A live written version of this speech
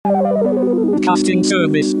broadcasting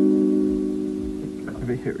service. Let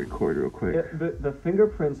me hit record real quick. Yeah, the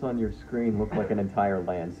fingerprints on your screen look like an entire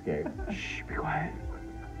landscape. Shh, be quiet.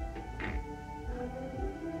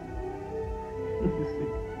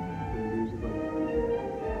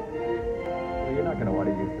 Well, you're not going to want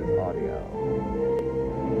to use this audio.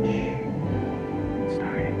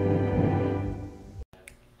 Sorry.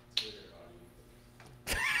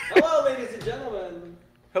 Hello, ladies and gentlemen.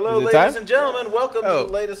 Hello, Is it ladies time? and gentlemen. Welcome to the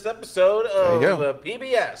latest episode There you of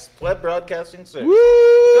PBS, Pleb Broadcasting Service. Woo!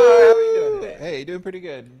 How are you doing today? Hey, doing pretty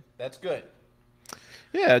good. That's good.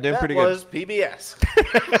 Yeah, doing pretty That good. was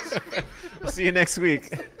PBS. We'll see you next week.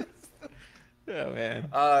 Oh man.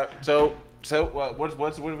 So what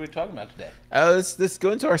are we talking about today? Let's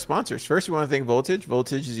go into our sponsors. First, we want to thank Voltage.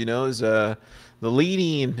 Voltage, as you know, is the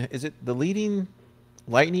leading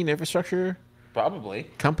lightning infrastructure Probably.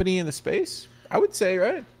 company in the space. I would say,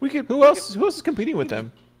 right? Who else is competing with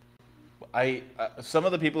them? Some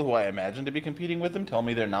of the people who I imagine to be competing with them tell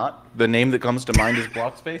me they're not. The name that comes to mind is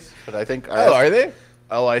Blockspace, but I think Are they?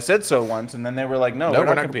 Oh, I said so once, and then they were like, "No, we're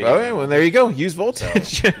not competing." Okay, well, there you go. Use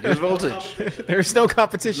Voltage. Use Voltage. There's no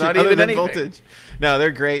competition Not other even than anything. Voltage. No,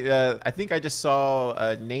 they're great. I think I just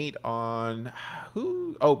saw Nate on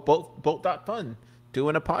Bolt.fun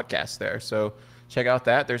doing a podcast there. So check out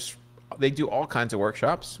that. They do all kinds of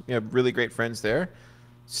workshops. We have really great friends there.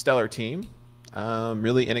 Stellar team.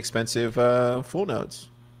 Really inexpensive full nodes.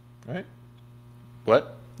 Right?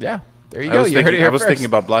 What? Yeah. There you I go. was You heard it thinking, here I was first. thinking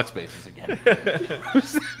about Blockspaces again.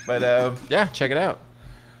 But yeah, check it out.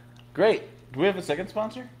 Great. Do we have a second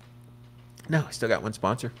sponsor? No, I still got one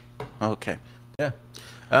sponsor. Okay. Yeah.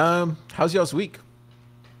 How's y'all's week?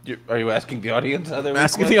 Are you asking the audience? I'm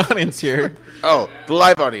asking the audience here. Oh, the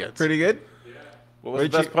live audience. Pretty good. What was the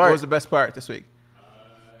best What part? was the best part this week?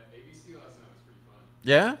 ABC last night was pretty fun.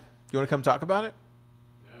 Yeah. You want to come talk about it?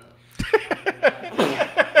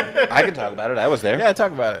 I can talk about it. I was there. Yeah,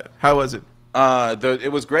 talk about it. How was it?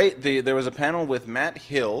 It was great. There was a panel with Matt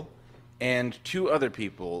Hill and two other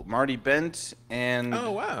people, Marty Bent and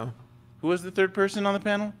Oh wow. who was the third person on the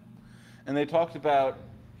panel? And they talked about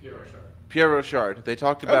Pierre Rochard. Pierre Rochard. They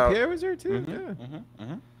talked Oh, about Pierre was there too.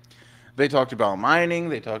 Yeah. They talked about mining.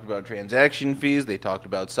 They talked about transaction fees. They talked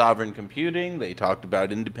about sovereign computing. They talked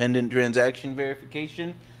about independent transaction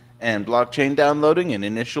verification and blockchain downloading and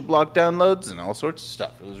initial block downloads and all sorts of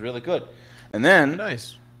stuff. It was really good. And then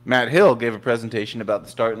Nice. Matt Hill gave a presentation about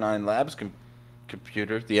the Start9 Labs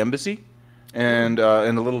computer, the embassy, and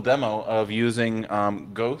a little demo of using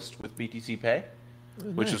Ghost with BTC Pay,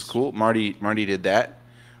 which was nice. cool. Marty did that,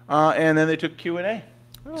 and then they took Q&A.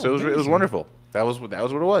 So it was wonderful. That was what it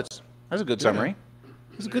was. That was a good summary.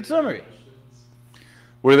 It was a good summary.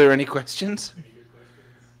 Were there any questions?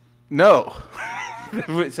 No.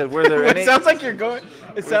 It said, were there any? It sounds like you're going.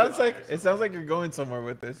 It sounds like you're going somewhere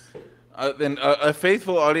with this. Then a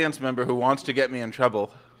faithful audience member who wants to get me in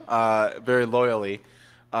trouble, very loyally,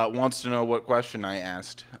 wants to know what question I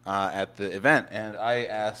asked at the event, and I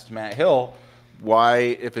asked Matt Hill why,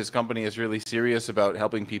 if his company is really serious about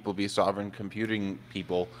helping people be sovereign computing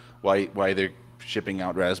people, why they're shipping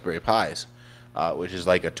out Raspberry Pis, which is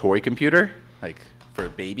like a toy computer, like for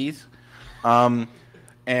babies.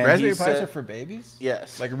 And Raspberry he Pis said- are for babies?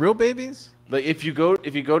 Yes. Like real babies? Like if you go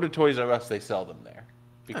to Toys R Us, they sell them there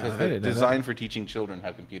because I they're didn't know that. designed for teaching children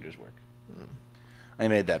how computers work. I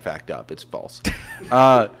made that fact up. It's false.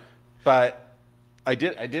 But I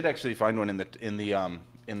did actually find one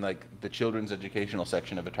in like the children's educational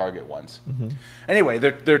section of a Target once. Anyway,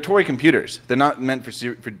 they're toy computers. They're not meant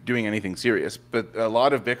for doing anything serious. But a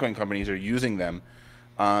lot of Bitcoin companies are using them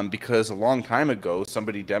because a long time ago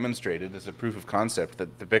somebody demonstrated as a proof of concept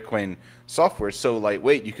that the Bitcoin software is so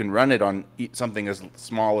lightweight you can run it on something as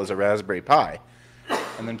small as a Raspberry Pi.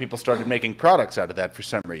 And then people started making products out of that for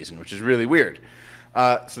some reason, which is really weird.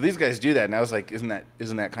 So these guys do that, and I was like, isn't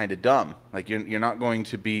that kind of dumb? Like you're not going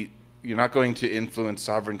to influence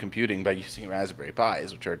sovereign computing by using Raspberry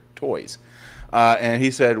Pis, which are toys. And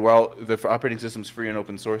he said, well, the operating system's free and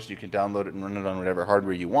open source. You can download it and run it on whatever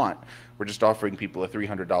hardware you want. We're just offering people a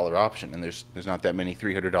 $300 option, and there's not that many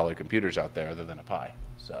 $300 computers out there other than a Pi.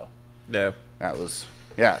 So No. that was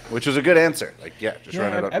which was a good answer. Like just Yeah,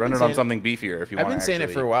 run I've it been on saying- something beefier if you I've want. been saying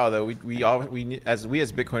it for a while though. We as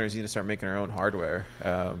Bitcoiners need to start making our own hardware.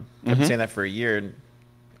 I've been saying that for a year,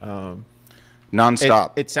 and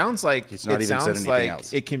Nonstop. It sounds like He's not it even said sounds anything like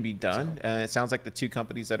else. it can be done. It sounds like the two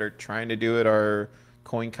companies that are trying to do it are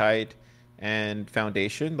CoinKite and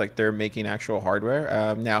Foundation. Like they're making actual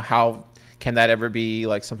hardware. Now, how can that ever be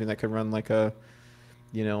like something that could run like a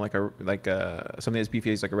something as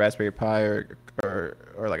beefy as like a Raspberry Pi or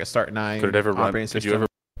like a Start9 Could it ever run? operating Could you system?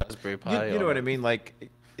 ever Raspberry Pi. You know what I mean? Like,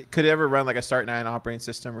 could it ever run like a Start 9 operating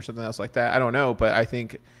system or something else like that? I don't know, but I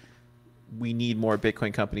think we need more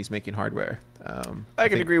Bitcoin companies making hardware. I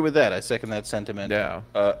can agree with that. I second that sentiment. Yeah.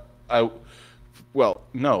 Well,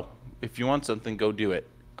 no. If you want something, go do it.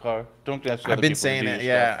 Car, don't ask other I've been people to saying do it.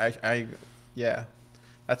 your Yeah, stuff. yeah.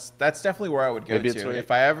 That's definitely where I would go Maybe it's to. right. If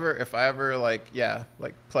I ever like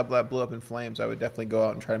Pleb Lab blew up in flames, I would definitely go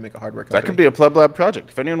out and try to make a hardware company. That could be a Pleb Lab project.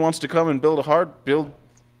 If anyone wants to come and build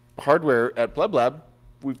hardware at Pleb Lab,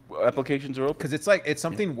 applications are open. because it's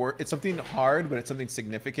something hard, but it's something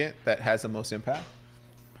significant that has the most impact.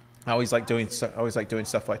 I always like doing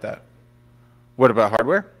stuff like that. What about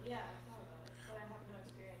hardware? Yeah, I thought about it, but I have no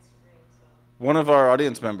experience to bring, so One of our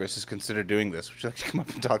audience members has considered doing this. Would you like to come up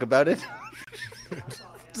and talk about it?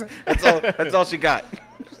 that's all I got. That's all she got.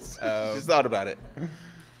 She's thought about it.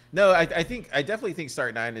 No, I definitely think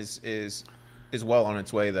Start 9 is well on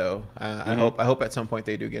its way though. I hope at some point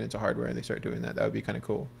they do get into hardware and they start doing that. That would be kind of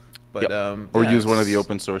cool. But Yep. Or use one of the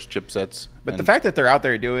open source chipsets. But the fact that they're out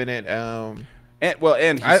there doing it, and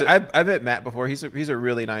I've met Matt before. He's a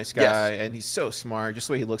really nice guy, Yes. and he's so smart. Just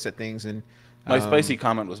the way he looks at things. And my spicy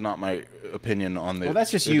comment was not my opinion on the. well,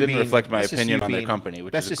 that's just it you didn't being reflect my that's just opinion you on their being- company,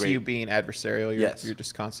 which that's is just great. you being adversarial. Yes. You're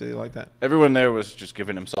just constantly like that. Everyone there was just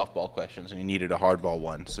giving him softball questions, and he needed a hardball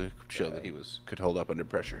one to show that he could hold up under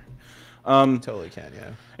pressure. Totally can,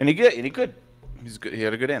 yeah. And he could. He's good. He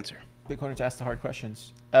had a good answer. Bitcoiners ask the hard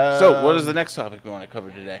questions. So, what is the next topic we want to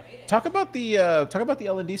cover today? Talk about the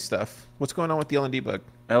LND stuff. What's going on with the LND bug?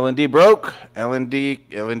 LND broke.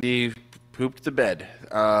 LND pooped the bed.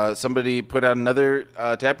 Somebody put out another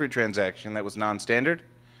Taproot transaction that was non-standard,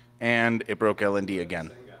 and it broke LND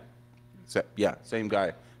again. Same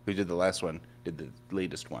guy who did the last one, did the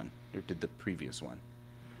latest one, or did the previous one.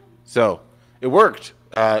 So it worked.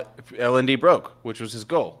 LND broke, which was his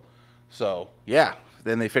goal. So yeah,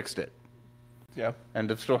 then they fixed it. Yeah.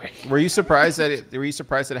 End of story. Were you surprised that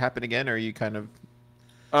it happened again, or are you kind of?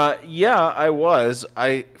 Yeah, I was.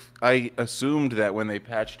 I assumed that when they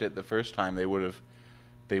patched it the first time, they would have.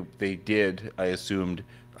 They did. I assumed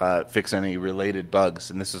fix any related bugs,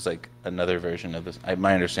 and this is like another version of this.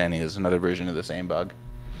 My understanding is another version of the same bug.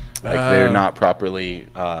 Like they're not properly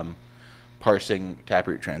parsing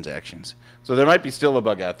Taproot transactions. So there might be still a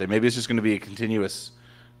bug out there. Maybe it's just going to be a continuous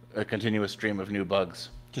stream of new bugs.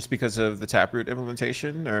 Just because of the Taproot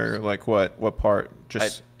implementation, or like what part?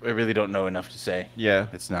 Just I really don't know enough to say. yeah,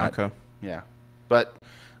 It's not. okay. Yeah, but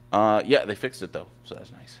yeah, they fixed it though, so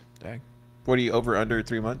that's nice. Dang. What are you over under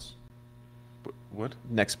 3 months? What?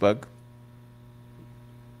 Next bug.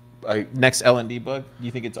 Next LND bug. Do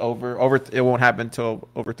you think it's over? It won't happen until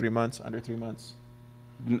over 3 months. Under 3 months.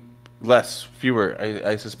 Fewer.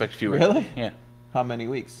 I suspect fewer. Really? Yeah. How many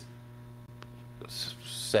weeks?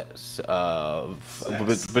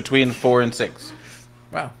 Between 4 and 6.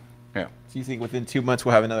 Wow. Yeah. So you think within 2 months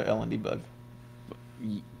we'll have another LND bug?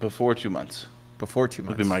 Before 2 months. Before 2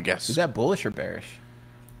 months. Would be my guess. Is that bullish or bearish?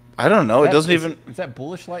 I don't know. It doesn't even. Is that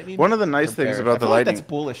bullish lightning? One of the nice or things bearish? about I the feel like lightning. that's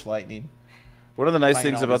bullish lightning. One of the nice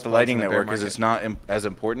Finding things all about these the bugs Lightning in the bear Network is market. it's not as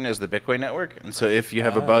important as the Bitcoin network. And so if you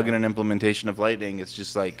have a bug in an implementation of Lightning, it's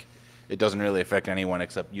just like it doesn't really affect anyone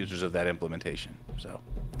except users of that implementation. So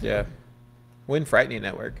Yeah. When frightening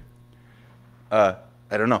network. I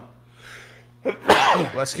don't know.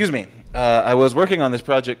 Excuse me. I was working on this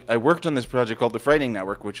project. I worked on this project called the Frightening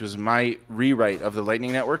Network, which was my rewrite of the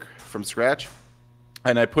Lightning Network from scratch.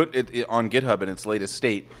 And I put it on GitHub in its latest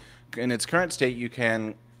state. In its current state, you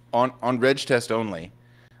can, on reg test only,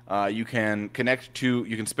 you can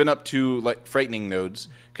spin up two frightening nodes,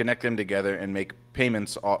 connect them together, and make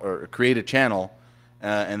payments or create a channel,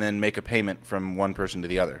 and then make a payment from one person to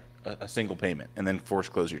the other, a single payment, and then force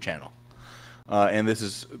close your channel. And this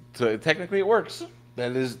is so technically it works.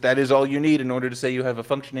 That is all you need in order to say you have a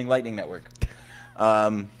functioning Lightning Network.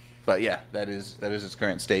 But yeah, that is its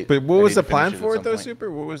current state. But what I was need the to plan finish for at it though, some point.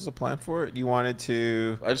 Super? What was the plan for it? You wanted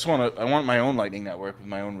to I want my own Lightning Network with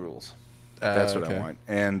my own rules. That's what okay. I want.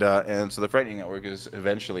 And so the Frightening Network is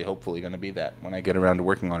eventually, hopefully, going to be that when I get around to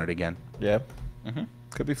working on it again. Yeah. Mhm.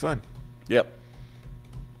 Could be fun. Yep.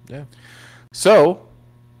 Yeah. So,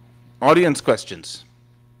 audience questions.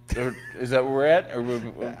 Is that where we're at? Or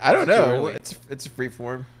I don't too know. early? It's free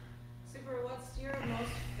form. Super, what's your most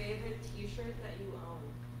favorite T-shirt that you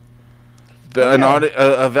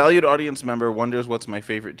own? A valued audience member wonders what's my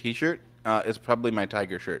favorite T-shirt. It's probably my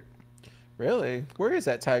tiger shirt. Really? Where is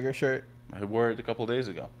that tiger shirt? I wore it a couple days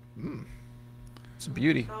ago. It's a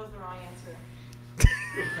beauty. That was the wrong answer.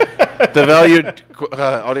 The valued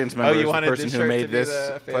audience member you is the wanted person this who shirt to made be this the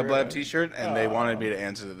Club favorite Lab one? T-shirt, and they wanted me to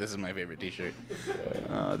answer that this is my favorite T-shirt.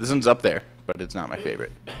 This one's up there, but it's not my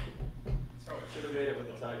favorite.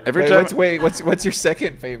 Every time, What's your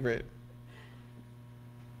second favorite?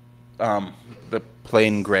 the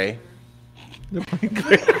plain gray. The plain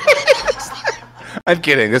gray. I'm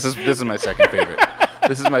kidding. This is my second favorite.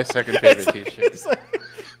 This is my second favorite T-shirt.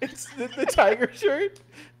 It's the tiger shirt,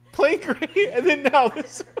 plain gray, and then now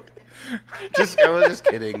this. I was just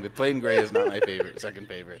kidding. The plain gray is not my favorite. Second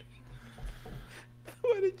favorite.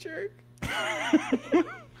 What a jerk. Or do you want to go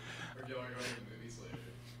to the movies later?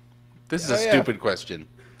 This is Oh, a yeah. stupid question.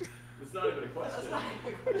 It's not even a question.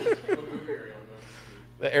 What movie are you going to go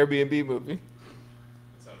The Airbnb movie.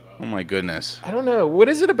 What's that about? Oh my goodness. I don't know. What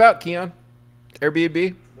is it about, Keon?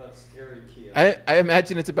 Airbnb? That's scary, Kia. I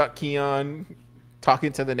imagine it's about Keon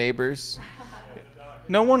talking to the neighbors.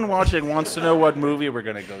 No one watching wants to know what movie we're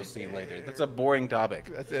gonna go see later. That's a boring topic.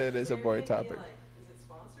 It is a boring topic. Is it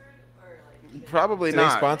sponsored or like? Probably Do they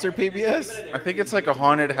not. sponsor PBS? I think it's like a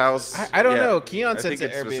haunted house. I don't know. Keon I said think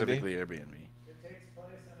it's it's Airbnb. specifically Airbnb.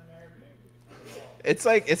 It's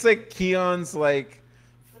like Keon's like.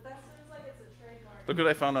 But that seems like it's a trademark. Look what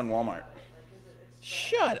I found on Walmart.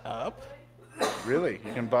 Shut up. Really?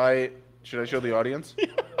 You can buy. Should I show the audience? Did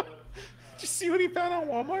you see what he found on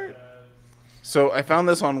Walmart? So I found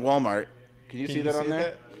this on Walmart. Can you see that on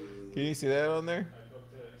there? Can you see that on there?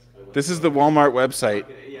 This is the Walmart website.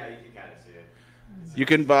 Yeah, you can kind of see it. You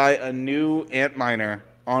can buy a new ant miner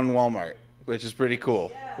on Walmart, which is pretty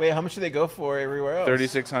cool. Wait, how much do they go for everywhere else?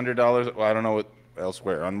 $3,600. Well, I don't know what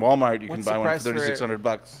elsewhere. On Walmart, you can What's the buy one price for for it?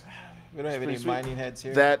 $3,600. We don't have any pretty sweet. mining heads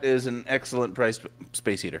here. That is an excellent priced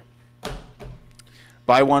space heater.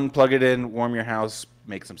 Buy one, plug it in, warm your house,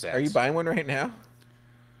 make some sats. Are you buying one right now?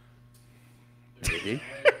 Maybe.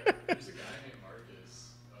 There's a guy named Marcus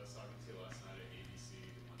I was talking to last night at ABC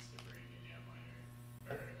who wants to bring an amp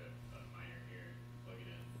miner, or a miner here, plug it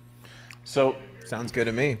in. So Sounds good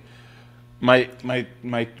to me. my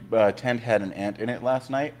tent had an ant in it last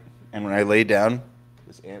night, and when I lay down,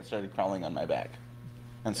 this ant started crawling on my back.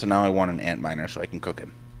 And so now I want an ant miner so I can cook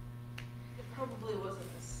him. It probably wasn't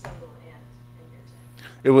a single ant in your tent.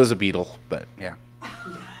 It was a beetle, but yeah.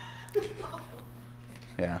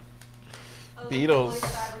 Yeah. Oh, Beetles. Like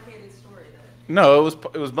a fabricated story then. No,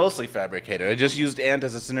 it was mostly fabricated. I just used ant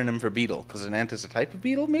as a synonym for beetle because an ant is a type of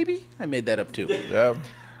beetle. Maybe I made that up too. Yeah.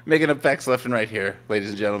 Making up facts left and right here, ladies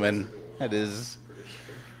and gentlemen. That is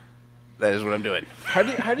what I'm doing. How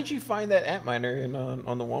did you find that ant miner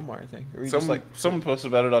on the Walmart thing? Or were you just like Someone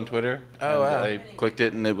posted about it on Twitter. Oh, and wow. I clicked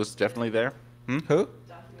it and it was definitely there. who? Documenting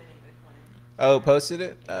Bitcoin. Oh, posted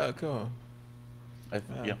it. Oh, cool.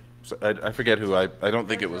 Yeah. So I forget who. I don't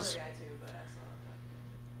think it was. There's another guy too, but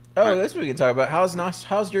I saw that. Oh, that's what we can talk about.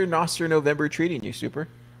 How's your Nostr November treating you, Super?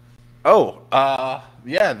 Oh,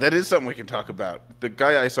 yeah, that is something we can talk about. The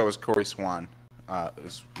guy I saw was Corey Swan,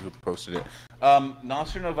 is who posted it.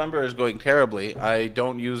 Nostr November is going terribly.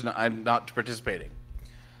 I'm not participating.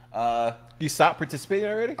 You stopped participating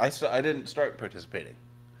already? I didn't start participating.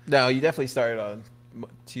 No, you definitely started on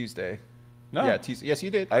Tuesday. No. Yeah, Tuesday. Yes, you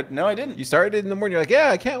did. No, I didn't. You started in the morning. You're like, yeah,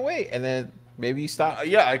 I can't wait, and then maybe you stopped.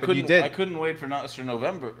 Yeah, I But couldn't. You did. I couldn't wait for Nostr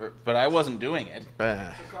November, but I wasn't doing it.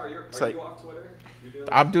 Ah. Are like- you off Twitter? You're doing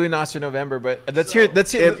I'm doing Nostr November, but let's hear.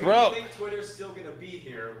 Let's hear. Bro. I think Twitter's still gonna be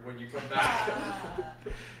here when you come back.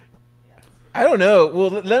 I don't know. Well,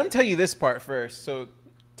 let him tell you this part first. So,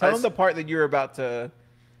 tell I him the part that you're about to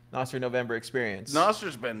Nostr November experience.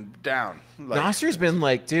 Nostr's been down. Like, Nostr's been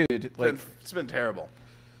like, dude, like it's been terrible.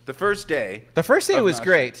 The first day. the first day of was Nostr,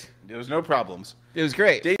 great. There was no problems. It was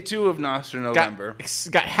great. Day 2 of Nostr November,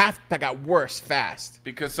 Got worse fast.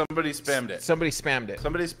 because somebody spammed it. Somebody spammed it.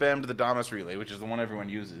 Somebody spammed the Damus relay, which is the one everyone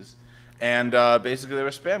uses, and basically there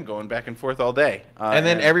was spam going back and forth all day. And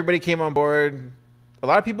then everybody came on board. A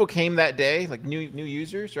lot of people came that day, like new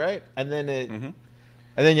users, right? And then and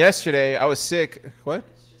then yesterday I was sick. What?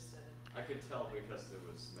 It's just I could tell because it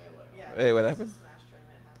was melee. yeah. Hey, what there's a happened? Smash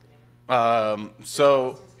tournament happening.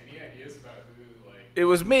 So Any ideas about who, like, it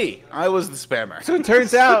was me. I was the spammer. So it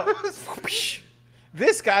turns out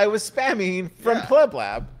this guy was spamming from Yeah. Club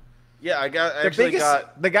Lab. Yeah, I actually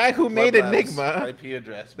got the guy who made Club Lab's Enigma. IP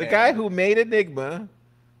address. The spammed. guy who made Enigma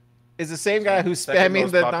is the same guy who's Second spamming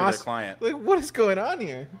most the popular NOS. client. Like, what is going on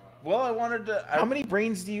here? Well, I wanted to. How many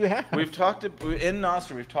brains do you have? We've talked in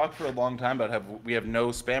Nostr. We've talked for a long time about we have no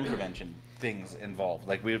spam prevention things involved.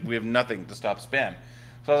 Like we have nothing to stop spam.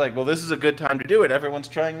 So I was like, well, this is a good time to do it. Everyone's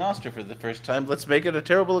trying Nostr for the first time. Let's make it a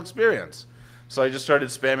terrible experience. So I just started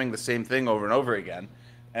spamming the same thing over and over again,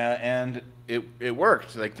 and it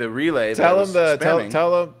worked. Like the relay. Tell that him was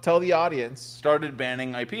spamming tell the audience. started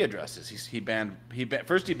banning IP addresses.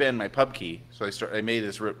 First he banned my pub key. So I made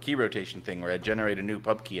this key rotation thing where I generate a new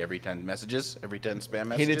pub key every 10 messages, every 10 spam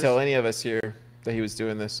messages. He didn't tell any of us here that he was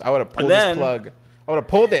doing this. I would have pulled then- his plug. I would have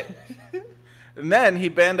pulled it. And then he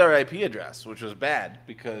banned our IP address, which was bad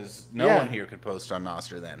because no Yeah. one here could post on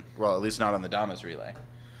Nostr then. Well, at least not on the Damas relay.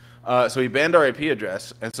 So he banned our IP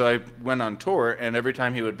address, and so I went on tour, and every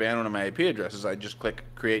time he would ban one of my IP addresses, I'd just click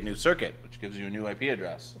Create New Circuit, which gives you a new IP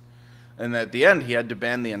address. And at the end, he had to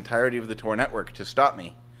ban the entirety of the Tor network to stop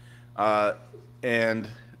me. And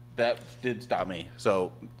that did stop me.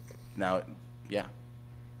 So now, yeah.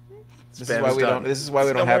 This Spam is why is we done. don't. This is why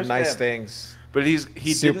we No don't have more nice spam. things. But he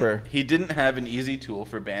Super. didn't have an easy tool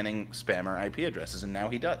for banning spammer IP addresses, and now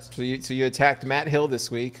he does. So you attacked Matt Hill this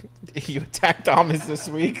week. You attacked Thomas this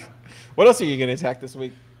week. What else are you gonna attack this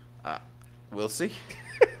week? We'll see.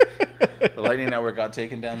 The Lightning Network got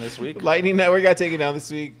taken down this week. Lightning Network got taken down this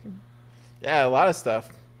week. Yeah, a lot of stuff.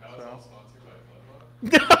 That was all sponsored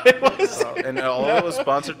by Club. No, it wasn't. And all of it was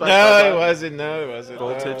sponsored by No, Club. it wasn't. No, it wasn't. No,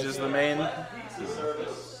 it Voltage wasn't. is the main.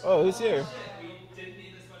 Oh, who's here? We didn't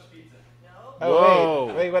need this much pizza. Oh,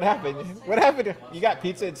 Whoa. wait, what happened? What happened? You got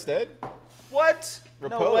pizza instead? What? No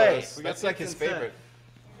Rapolos. way. That's like his favorite.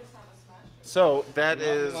 So that want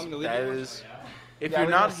is me to leave that it? is. If Yeah, you're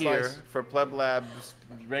we not want a here slice. for Pleb Lab's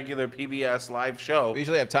regular PBS live show, We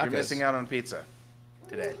usually have tacos. you're missing out on pizza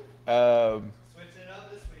today. Switching it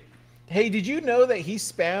up this week. Hey, did you know that he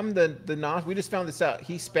spammed the Nostr? We just found this out.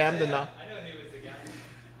 He spammed the Nostr. I know he was the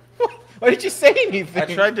guy. Why didn't you say anything?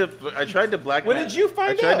 I tried to blackmail. When did you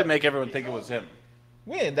find I tried out? to make everyone think it was him.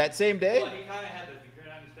 When? That same day? Well, he kind of had the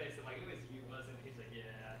grin on his face. I'm like, it was you, wasn't it? He's like, yeah.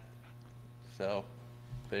 So,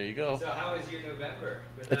 there you go. So how was your November?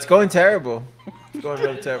 It's going terrible. It's going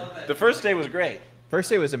really terrible. The first day was great. First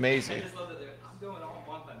day was I amazing. just love that I'm going all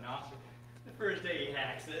month on Nostr. The first day he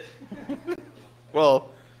hacks it. Well,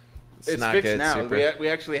 it's not fixed good, now. super. We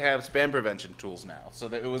actually have spam prevention tools now, so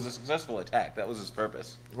that it was a successful attack. That was his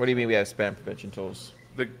purpose. What do you mean we have spam prevention tools?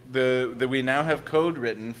 We now have code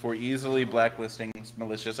written for easily blacklisting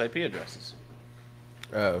malicious IP addresses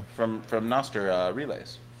Oh. from Nostr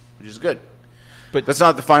relays, which is good. But That's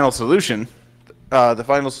not the final solution. The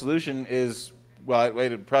final solution is, well, I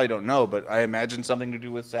probably don't know, but I imagine something to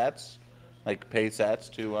do with sats, like pay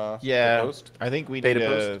sats to yeah, post. I think we Pay need to a.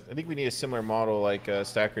 post. I think we need a similar model like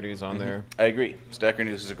Stacker News on there. I agree. Stacker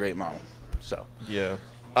News is a great model. So, Yeah.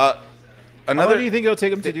 uh, How another long do you think it'll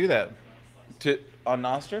take him to do that? on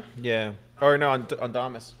Nostr. Yeah. Or no, on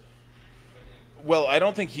Damas. Well, I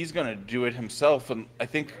don't think he's going to do it himself, and I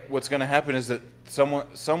think what's going to happen is that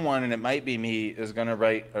someone, and it might be me, is going to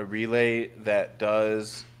write a relay that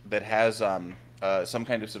has some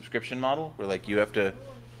kind of subscription model where like you have to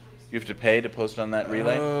pay to post on that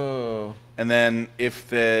relay, Oh. and then if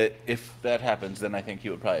that happens, then I think he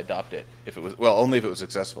would probably adopt it if it was only if it was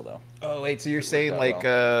successful though. Oh wait, so you're saying out like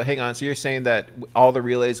hang on, so you're saying that all the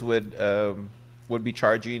relays would be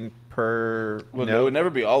charging per Well, node? it would never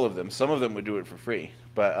be all of them. Some of them would do it for free,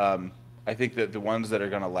 but I think that the ones that are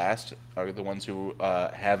going to last are the ones who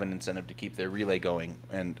have an incentive to keep their relay going.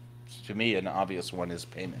 And to me, an obvious one is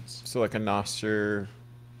payments. So like a Nostr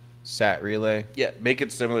sat relay, Yeah, make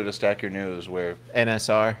it similar to Stack Your News, where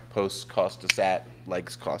NSR. posts cost a sat,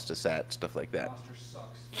 likes cost a sat, stuff like that.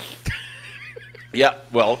 Yeah,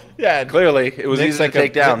 well, Yeah, clearly it was Nick's easy like to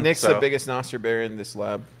take down. Nick's so. the biggest Nostr bear in this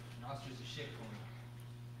lab.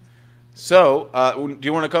 So, do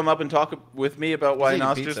you want to come up and talk with me about why eating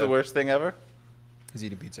Nostr's pizza. the worst thing ever? He's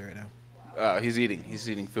eating pizza right now. He's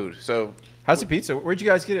eating food. So, How's the pizza? Where'd you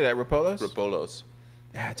guys get it at? Rapolos? Rapolos.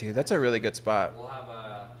 Yeah, dude, that's a really good spot. We'll have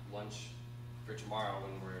lunch for tomorrow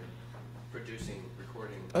when we're producing,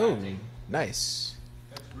 recording, Oh, acting, nice.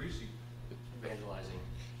 evangelizing.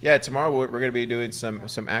 Yeah, tomorrow we're gonna be doing some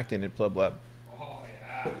acting in Pleb Lab. Oh,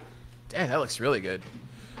 yeah. Damn, that looks really good.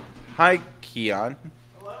 Hi, Keon.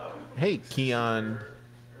 Hey, Keon.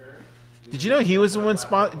 Did you know he was the one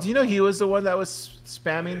Do you know he was the one that was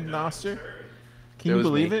spamming Nostr? Can It you was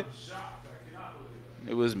believe me. it?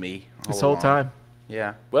 It was me. This all whole along. time.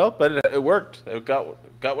 Yeah. Well, but it worked. It got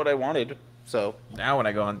what I wanted. So Now when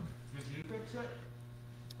I go on,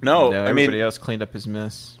 no, no, I everybody mean else cleaned up his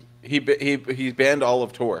mess. he banned all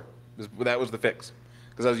of Tor. That was the fix.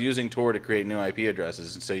 Because I was using Tor to create new IP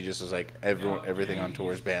addresses, and so he just was like everything on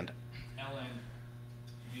Tor is banned. LN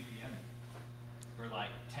VPN. For like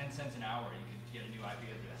 10 cents an hour, you could get a new IP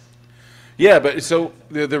address. Yeah, but so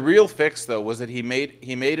the real fix though was that he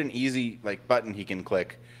made an easy like button he can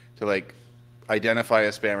click to like identify a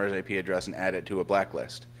spammer's IP address and add it to a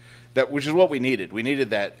blacklist. which is what we needed. We needed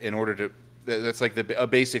that in order to. That's like a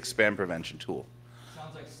basic spam prevention tool.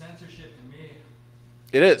 Sounds like censorship to me.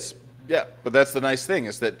 It is, yeah. But that's the nice thing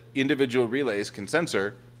is that individual relays can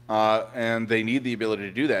censor, and they need the ability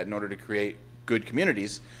to do that in order to create good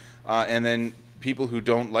communities. And then people who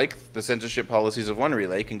don't like the censorship policies of one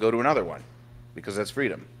relay can go to another one, because that's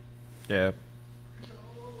freedom. Yeah.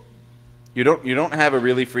 You don't have a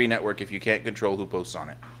really free network if you can't control who posts on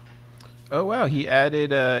it. Oh wow, he added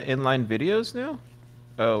inline videos now.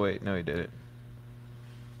 Oh wait, no, he did it.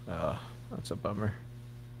 Oh, that's a bummer.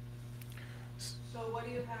 So what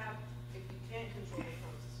do you have if you can't control the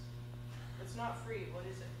posts? It's not free. What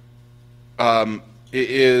is it? It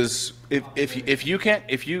is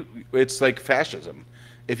if you it's like fascism.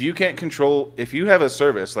 If you can't control, if you have a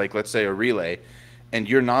service like let's say a relay, and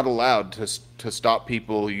you're not allowed to stop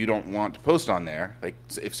people you don't want to post on there, like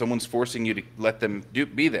if someone's forcing you to let them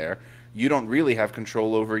be there, you don't really have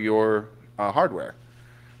control over your hardware.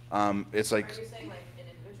 It's like. Are you saying like an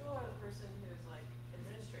individual or the person who's like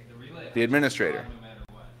administrator? The relay. The administrator. No matter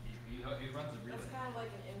what. He runs the relay. That's kind of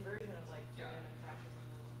like an inversion of like Yeah.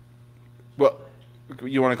 Well,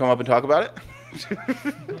 you want to come up and talk about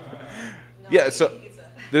it? Yeah. So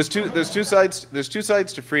there's two sides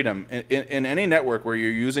to freedom in any network where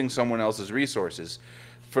you're using someone else's resources.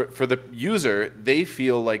 For the user, they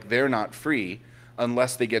feel like they're not free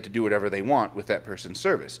unless they get to do whatever they want with that person's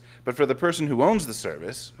service. But for the person who owns the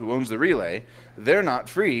service, who owns the relay, they're not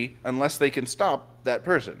free unless they can stop that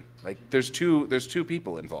person. Like there's two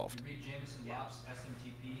people involved. Read Jameson Lopp's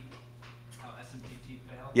SMTP, how SMTP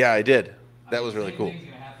failed. Yeah, I did. That was really cool. Same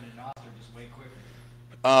thing's gonna happen in Nostr, just way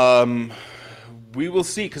quicker. We will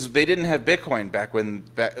see, because they didn't have Bitcoin back when.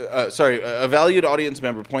 A valued audience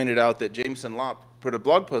member pointed out that Jameson Lopp put a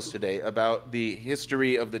blog post today about the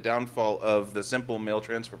history of the downfall of the simple mail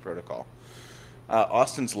transfer protocol.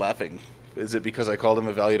 Austin's laughing. Is it because I called him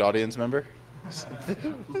a valued audience member? Doesn't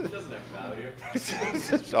have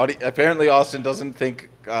value. Apparently, Austin doesn't think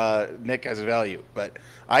Nick has value, but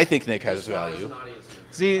I think Nick has value.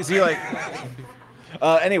 See, like,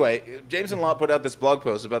 Anyway, Jameson Law put out this blog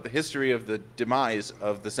post about the history of the demise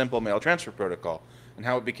of the simple mail transfer protocol and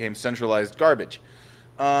how it became centralized garbage.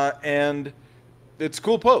 And it's a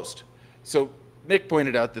cool post. So Nick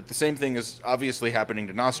pointed out that the same thing is obviously happening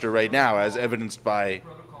to Nostr right now, as evidenced by... The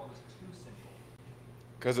protocol was too simple.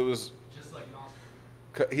 Because it was... Just like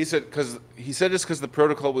Nostr. He said it's because the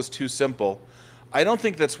protocol was too simple. I don't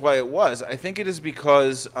think that's why it was. I think it is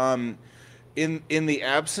because in the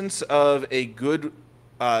absence of a good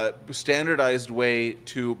standardized way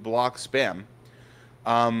to block spam,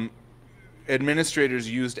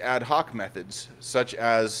 administrators used ad hoc methods such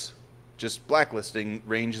as just blacklisting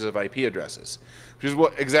ranges of IP addresses, which is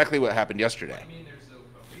exactly what happened yesterday. I mean, there's a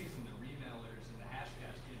reason the remailers and the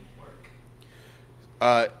hashcash didn't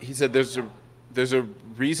work. He said there's a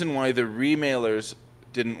reason why the remailers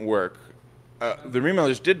didn't work. The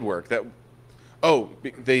remailers did work.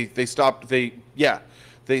 They stopped.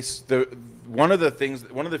 One of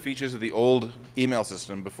the features of the old email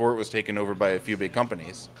system before it was taken over by a few big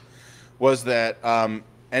companies was that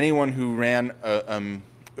anyone who ran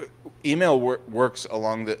email works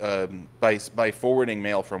along the by forwarding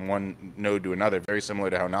mail from one node to another, very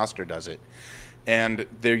similar to how Nostr does it. And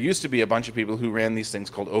there used to be a bunch of people who ran these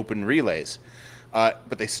things called open relays,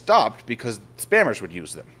 but they stopped because spammers would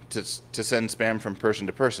use them to send spam from person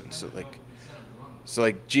to person. So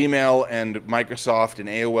like Gmail and Microsoft and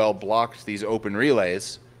AOL blocked these open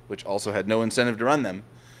relays, which also had no incentive to run them.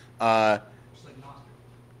 Just like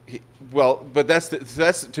Nostr. But that's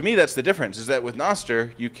to me that's the difference. Is that with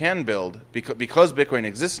Nostr you can build because Bitcoin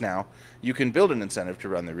exists now, you can build an incentive to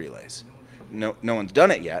run the relays. No one's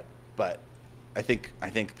done it yet, but I think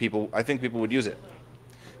people would use it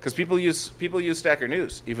because people use Stacker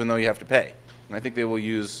News even though you have to pay, and I think they will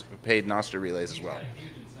use paid Nostr relays as well.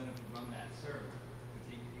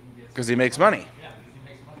 Because he makes money. Yeah, because he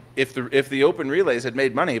makes money. If the open relays had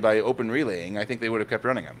made money by open relaying, I think they would have kept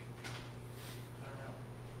running them.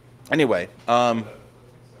 Anyway,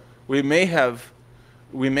 we may have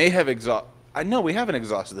exhausted. I know we haven't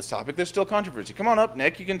exhausted this topic. There's still controversy. Come on up,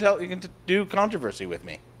 Nick. You can do controversy with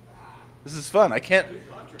me. This is fun. I can't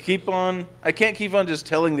keep on just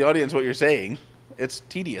telling the audience what you're saying. It's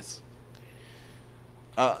tedious.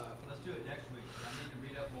 Let's do it next week. I need to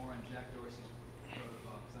read up more on Jack Dorsey's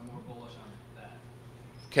protocol because I'm more bullish on that.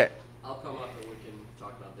 Okay. I'll come up and we can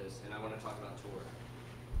talk about this, and I want to talk about Tor.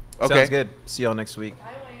 Okay. sounds good. See y'all next week.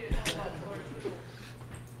 I want you to talk about George.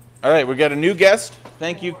 All right, we got a new guest.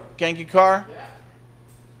 Thank you, Carr.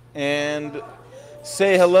 And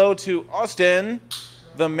say hello to Austin,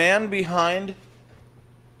 the man behind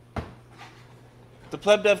The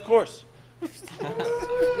pleb dev course.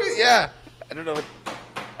 Yeah. I don't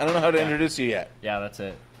know how to introduce you yet. Yeah, that's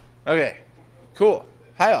it. Okay. Cool.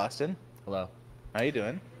 Hi, Austin. Hello. How you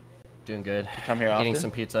doing? Doing good. You come here often? Eating some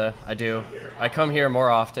pizza. I do. I come here more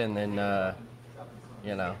often than,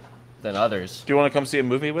 than others. Do you want to come see a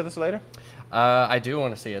movie with us later? I do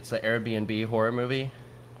want to see it. It's the Airbnb horror movie.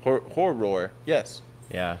 Horror. Yes.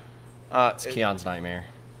 Yeah. It's Keon's nightmare.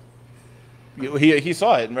 He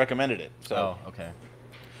saw it and recommended it. So. Oh, okay.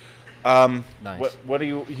 Nice. What do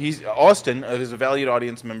you? He's Austin is a valued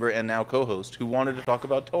audience member and now co-host who wanted to talk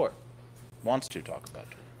about Tor. Wants to talk about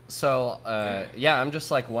Tor. So, I'm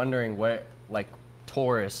just like wondering what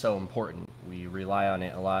Tor is so important. We rely on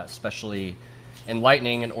it a lot, especially in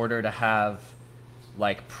Lightning, in order to have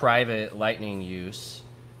like private Lightning use,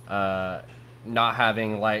 not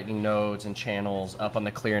having Lightning nodes and channels up on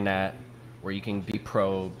the ClearNet where you can be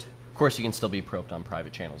probed. Of course, you can still be probed on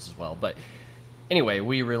private channels as well. But anyway,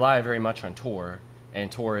 we rely very much on Tor,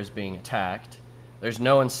 and Tor is being attacked. There's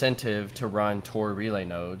no incentive to run Tor relay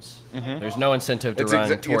nodes. Mm-hmm. There's no incentive to run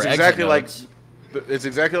Tor exit nodes. It's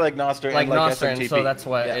exactly like Nostr like and like Nostr, SMTP. and so that's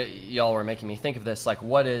what y'all were making me think of this.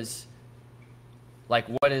 What is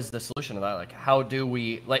the solution to that? Like, how do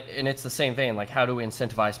we and it's the same vein. Like, how do we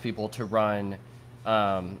incentivize people to run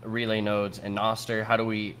relay nodes in Nostr? How do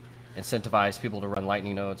we incentivize people to run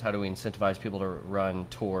Lightning nodes? How do we incentivize people to run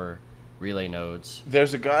Tor relay nodes?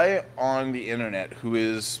 There's a guy on the internet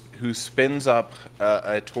who spins up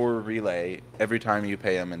a Tor relay every time you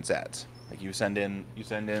pay him in sats. Like you send in $5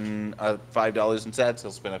 in sats,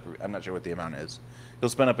 he'll spin up. I'm not sure what the amount is. He'll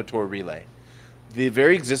spin up a Tor relay. The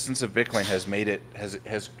very existence of Bitcoin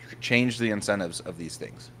has changed the incentives of these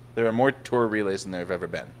things. There are more Tor relays than there have ever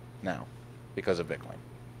been now, because of Bitcoin.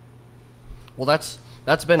 Well, that's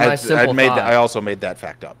been my simple thought. I also made that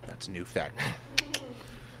fact up. That's a new fact.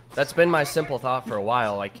 That's been my simple thought for a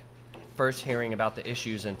while. Like, first hearing about the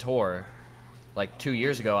issues in Tor, like 2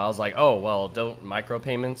 years ago, I was like, oh, well, don't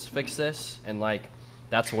micropayments fix this? And like,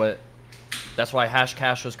 that's why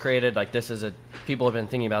Hashcash was created. Like, people have been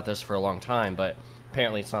thinking about this for a long time, but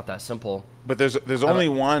apparently it's not that simple. But there's only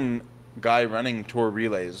one guy running Tor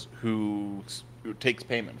relays who takes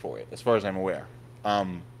payment for it, as far as I'm aware.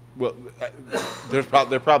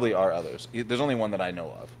 There probably are others. There's only one that I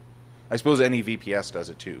know of. I suppose any VPS does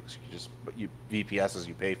it too. So VPSs,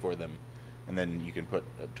 you pay for them, and then you can put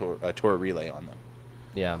a Tor relay on them.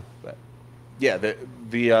 Yeah. But yeah,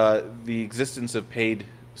 the existence of paid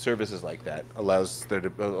services like that allows them to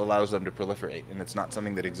proliferate, and it's not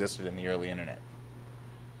something that existed in the early internet.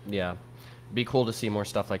 Yeah, it'd be cool to see more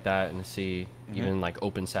stuff like that, and to see even like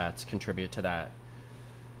OpenSats contribute to that,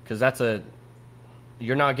 because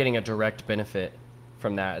you're not getting a direct benefit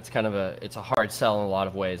from that. It's a hard sell in a lot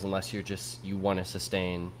of ways, unless you want to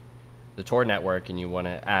sustain the Tor network and you want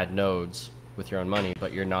to add nodes with your own money,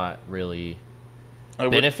 but you're not really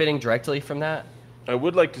benefiting directly from that. I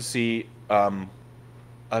would like to see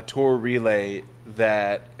a Tor relay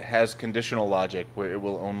that has conditional logic where it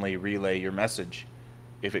will only relay your message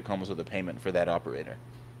if it comes with a payment for that operator.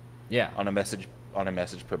 Yeah. On a message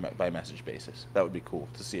by message basis. That would be cool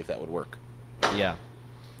to see if that would work. Yeah.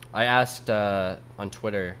 I asked on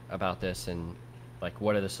Twitter about this and like,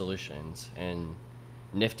 what are the solutions? And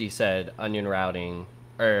Nifty said onion routing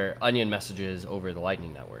or onion messages over the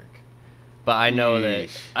Lightning network. But I know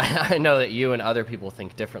that you and other people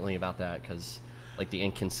think differently about that, because like the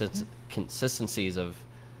inconsistencies of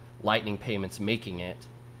Lightning payments making it.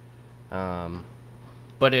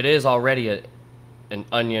 But it is already an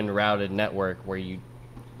onion routed network where you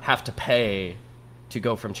have to pay to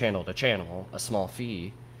go from channel to channel, a small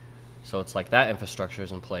fee. So it's like that infrastructure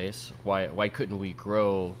is in place. Why couldn't we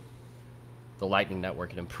grow the Lightning network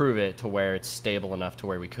and improve it to where it's stable enough to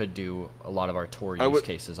where we could do a lot of our Tor use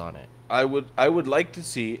cases on it? I would like to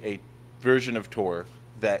see a version of Tor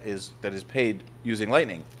that is paid using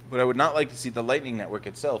Lightning, but I would not like to see the Lightning network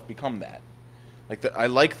itself become that. I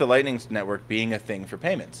like the Lightning network being a thing for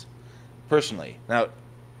payments, personally. Now,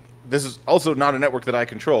 this is also not a network that I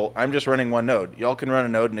control. I'm just running one node. Y'all can run a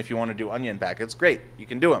node, and if you want to do onion packets, great, you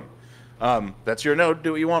can do them. That's your node.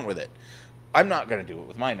 Do what you want with it. I'm not going to do it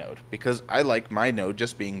with my node, because I like my node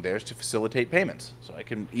just being there to facilitate payments. So I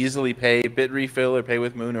can easily pay Bitrefill or pay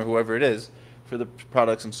with Moon or whoever it is for the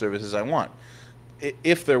products and services I want.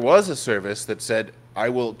 If there was a service that said, I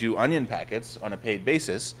will do onion packets on a paid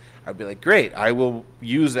basis, I'd be like, great, I will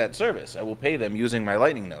use that service. I will pay them using my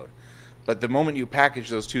Lightning node. But the moment you package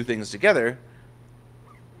those two things together,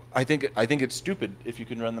 I think it's stupid if you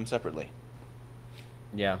can run them separately.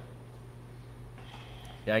 Yeah.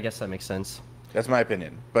 Yeah, I guess that makes sense. That's my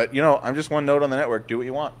opinion. But, I'm just one node on the network. Do what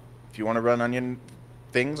you want. If you want to run onion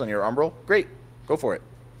things on your Umbral, great, go for it.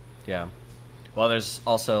 Yeah. Well, there's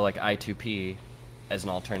also like I2P as an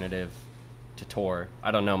alternative to Tor.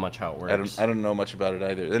 I don't know much how it works. I don't know much about it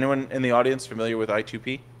either. Is anyone in the audience familiar with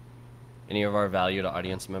I2P? Any of our valued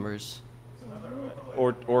audience members?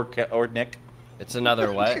 Or Nick? It's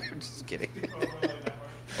another what? Just kidding.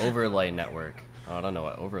 Overlay network. Oh, I don't know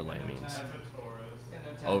what overlay means.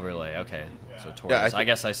 Overlay, okay. So Tor. Yeah, I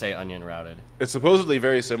guess I say onion routed. It's supposedly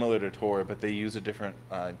very similar to Tor, but they use a different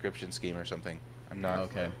encryption scheme or something. I'm not.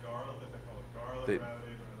 Okay. They-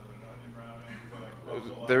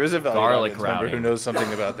 There is a valued Garlic audience member who routing. knows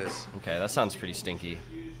something about this. Okay, that sounds pretty stinky.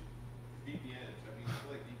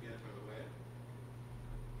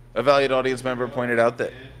 A valued audience member pointed out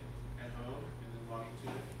that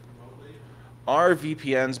are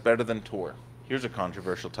VPNs better than Tor? Here's a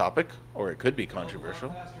controversial topic, or it could be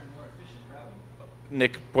controversial.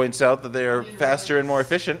 Nick points out that they are faster and more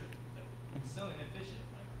efficient. So inefficient,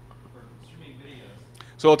 like, for streaming videos.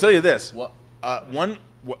 So I'll tell you this. What?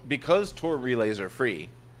 Because Tor relays are free,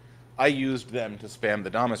 I used them to spam the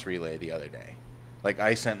Damus relay the other day. Like,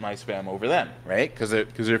 I sent my spam over them, right? Because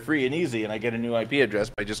they're free and easy, and I get a new IP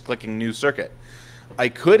address by just clicking new circuit. I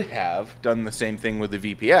could have done the same thing with the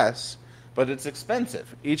VPS, but it's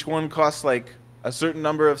expensive. Each one costs like a certain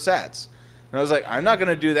number of sats. And I was like, I'm not going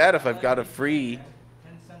to do that if I've got a free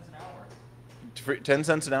 10 cents an hour. 10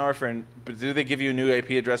 cents an hour for. But do they give you a new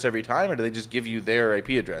IP address every time, or do they just give you their IP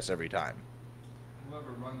address every time?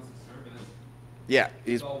 Whoever runs the service, Yeah,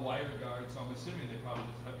 it's all WireGuard, so I'm assuming they probably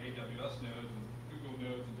just have AWS nodes and Google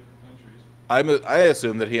nodes in different countries. I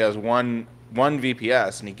assume that he has one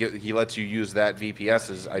VPS, and he lets you use that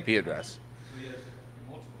VPS's IP address. So he has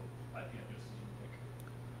multiple IP addresses.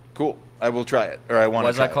 Cool. I will try it, or I want to. What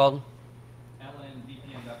is that called?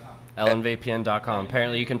 LNVPN.com. LNVPN.com.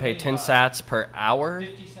 Apparently, you can pay 10 sats per hour.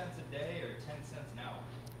 50 cents a day or 10 cents an hour.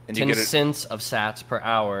 And you 10 get it. cents of sats per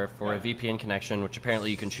hour for a VPN connection, which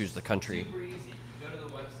apparently you can choose the country. Super easy. You go to the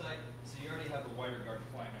website, so you already have a WireGuard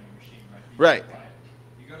client on your machine, right? Right. Client.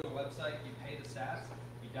 You go to the website, you pay the sats,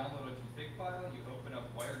 you download a config file, you open up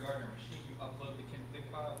WireGuard on your machine, you upload the config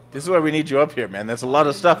file. This is why we need you up here, man. That's a lot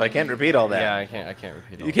of stuff. I can't repeat all that. Yeah, I can't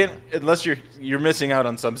repeat it. You can't unless you're missing out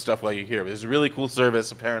on some stuff while you're here. It's a really cool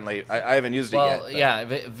service. Apparently, I haven't used it yet. Well, but- yeah,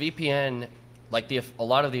 VPN, like a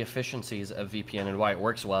lot of the efficiencies of VPN and why it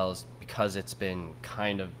works well is because it's been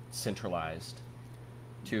kind of centralized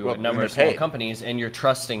to Well, a number and of they're small paid. companies, and you're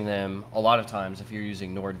trusting them a lot of times. If you're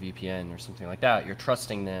using NordVPN or something like that, you're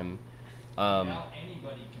trusting them Now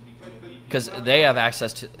anybody can become a VPN. because they have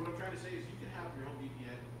access to. What I'm trying to say is you can have your own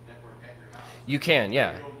VPN network at your house. You can,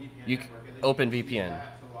 yeah. Your own VPN You network, and then open you can use VPN.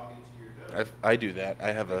 that to log into your node. I do that.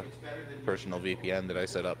 I have a It's better than personal using VPN that I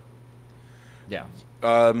set up. Yeah.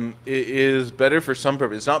 It is better for some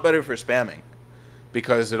purpose. It's not better for spamming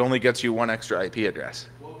because it only gets you one extra IP address.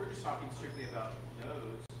 Well, we're just talking strictly about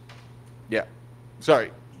nodes. Yeah.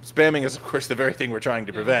 Sorry. Spamming is, of course, the very thing we're trying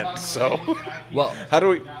to prevent. So, Well, how do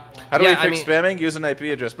we Yeah, I fix mean- spamming? Use an IP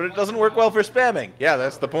address, but it doesn't work well for spamming. Yeah,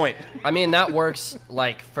 that's the point. I mean, that works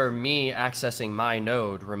like for me accessing my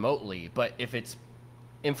node remotely, but if it's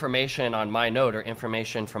information on my node or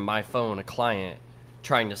information from my phone, a client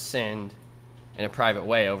trying to send in a private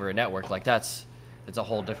way over a network, like it's a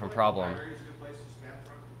whole different problem. Library is a good place to spam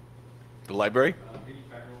from. The library, Any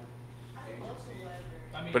federal agency.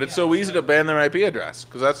 I mean, but it's yeah, so easy to ban their IP address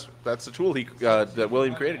because that's the tool that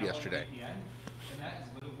William created yesterday. VPN, and that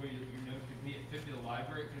is literally where your node could be. It could be the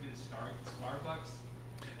library, it could be the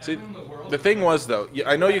Starbucks. See, Everyone in the world the thing was though,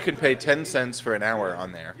 I know you can pay 10 cents for an hour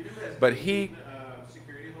on there, but he.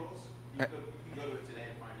 Security holes. You can go to it today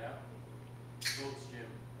and find out. Gold's Gym.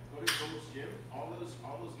 Go to Gold's Gym. All those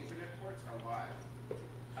internet ports are live.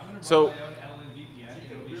 I'm gonna run So- my own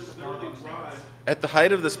LNVPN. It'll be Literally Starbucks. run. At the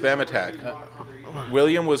height of the spam attack,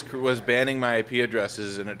 William was banning my IP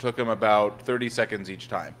addresses, and it took him about 30 seconds each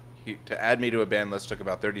time. To add me to a ban list took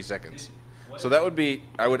about 30 seconds. So that would be,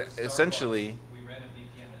 I would essentially. We ran a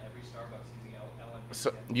VPN at every Starbucks using LNVPN.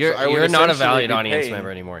 So, You're so I would you're not a essentially valued be audience paying-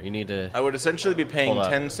 member anymore. You need to. I would essentially be paying Hold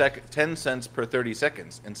up. 10 cents per 30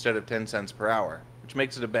 seconds instead of 10 cents per hour, which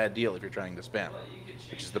makes it a bad deal if you're trying to spam,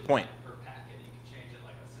 which is the point. Per packet, you can change it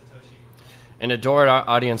like a Satoshi. An adored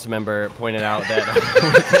audience member pointed out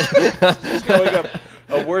that. Going up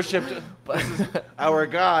a worshipped, this is our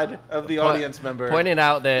god of the audience member. Pointed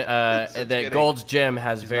out that Just that kidding. Gold's Gym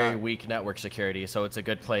has He's very not. weak network security, so it's a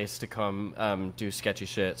good place to come do sketchy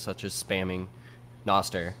shit such as spamming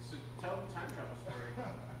Nostr. So tell them time travel story.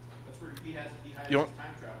 That's where he hides You his want-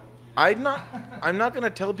 time travel. I'm not going to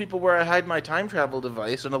tell people where I hide my time travel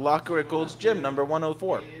device in a locker at Gold's Gym, number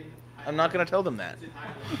 104. I'm not going to tell them that. It's in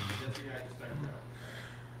Highland. That's where he hides his time travel.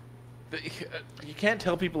 You can't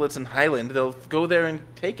tell people it's in Highland. They'll go there and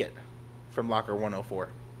take it from locker 104.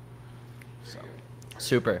 So.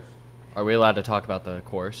 Super. Are we allowed to talk about the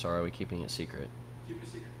course, or are we keeping it secret? Keep it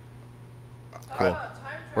secret. Cool.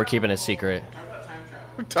 We're keeping it secret. Talk about time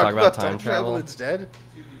travel. Talk about time travel instead.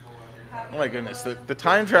 Oh my goodness, the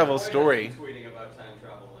time travel story. Tweeting about time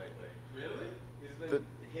travel lately. Really? He's been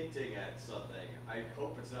hinting at something. I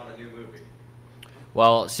hope it's not a new movie.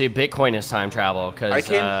 Well, see, Bitcoin is time travel I because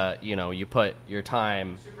came- you put your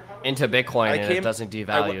time into Bitcoin and it doesn't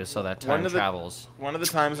devalue, so that time travels. One of the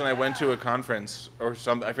times when I went to a conference or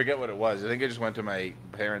something, I forget what it was. I think I just went to my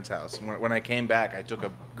parents' house. When I came back, I took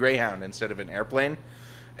a Greyhound instead of an airplane,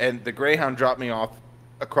 and the Greyhound dropped me off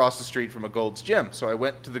across the street from a Gold's Gym. So I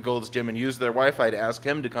went to the Gold's Gym and used their Wi-Fi to ask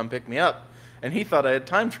him to come pick me up, and he thought I had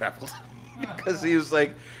time traveled because he was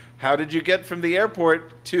like, "How did you get from the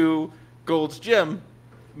airport to Gold's Gym?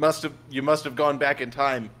 You must have gone back in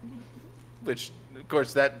time," which, of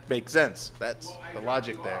course, that makes sense. That's the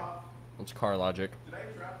logic there. It's car logic. Did I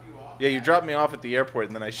drop you off? Yeah, you dropped me off at the airport,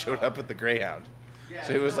 and then I showed up at the Greyhound.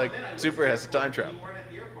 So he was like, Then I super has looked time at travel. You weren't at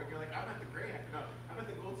the airport. You're like, I'm at the Greyhound. No, I'm at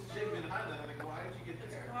the Gold's Gym in Highland. I'm like, why did you get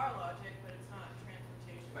It's there? car logic, but it's not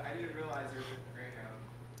transportation. But I didn't realize you were at the Greyhound.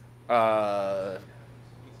 Because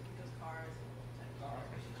cars.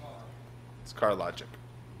 It's car logic.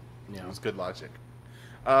 Yeah. It was good logic.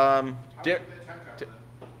 How would you Dar- invent time T- travel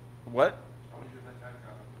then? what? How would you invent time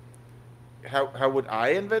travel? How would I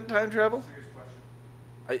invent time travel? Serious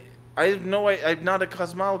question. I have no. I'm not a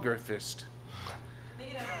cosmologist.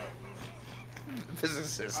 Think of it.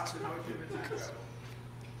 Physicist. Austin, how would you invent time travel?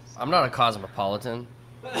 I'm not a cosmopolitan.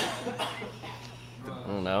 I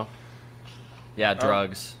don't know. Yeah,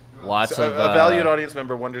 drugs. Lots So of. a valued audience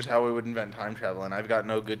member wonders how we would invent time travel, and I've got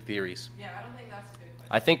no good theories. Yeah, I don't think that's a good question.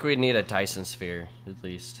 I think we'd need a Dyson sphere, at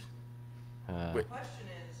least. Wait. The question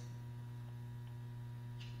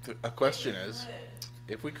is, A question if you is,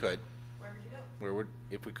 could, if we could, where would you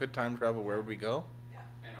go? if we could time travel, where would we go? Yeah.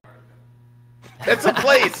 That's a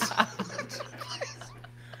place.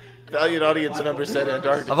 Valued audience member said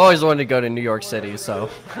Antarctica. I've always wanted to go to New York City, so.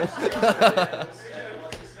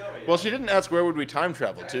 Well, she didn't ask where would we time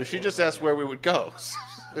travel to. She just asked where we would go.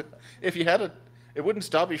 If you had it wouldn't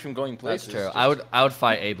stop you from going That's places. true. I would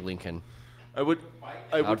fight Abe Lincoln. I would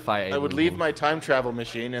fight I would Abe leave Lincoln. my time travel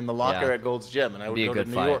machine in the locker Yeah. at Gold's Gym, and I would Be a go to good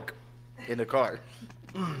New fight. York in a car.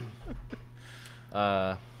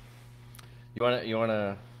 You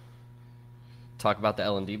wanna talk about the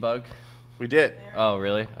L&D bug? We did. Oh,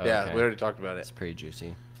 really? Oh, Yeah, okay. we already talked about It's it. pretty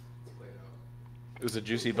juicy. It was a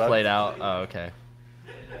juicy bug. Played out. Oh, okay.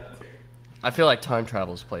 I feel like time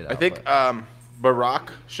travel's played out. I think but- Barack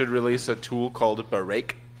should release a tool called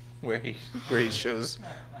Barake, where he shows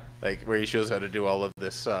how to do all of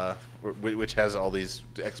this, which has all these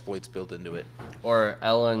exploits built into it. or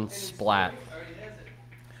Ellen Splat.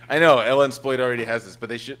 I know Ellen Sploit already has this, but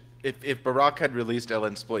they should. If Barack had released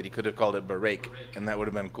Ellen Sploit, he could have called it Barake, and that would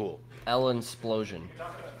have been cool. Ellen Splosion.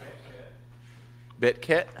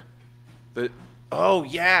 BitKit. Oh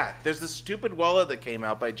yeah, there's this stupid wallet that came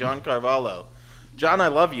out by John Carvalho. John, I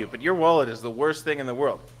love you, but your wallet is the worst thing in the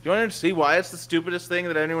world. Do you want to see why it's the stupidest thing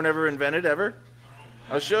that anyone ever invented ever?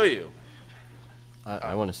 I'll show you.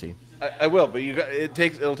 I want to see. I will, but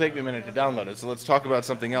it'll take me a minute to download it. So let's talk about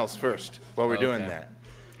something else first while we're doing Okay.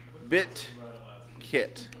 that.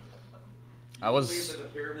 BitKit. I was. The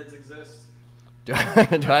pyramids exist. Do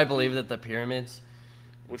I believe that the pyramids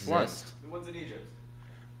Which exist? ones? The ones in Egypt.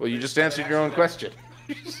 Well, you just answered your own question.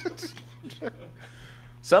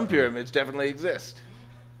 Some pyramids definitely exist.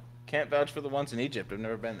 Can't vouch for the ones in Egypt. I've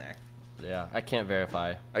never been there. Yeah, I can't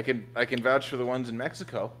verify. I can vouch for the ones in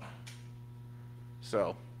Mexico.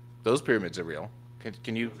 So, those pyramids are real.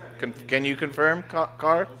 Can you confirm,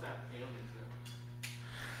 Car?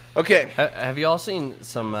 Okay. Have you all seen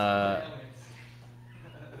some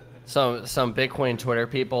Bitcoin Twitter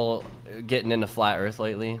people getting into flat Earth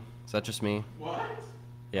lately? Is that just me? What?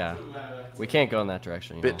 Yeah. We can't go in that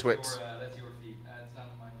direction. You know? BitTwits. That's your feet. It's not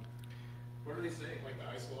mine. What are they saying? Like the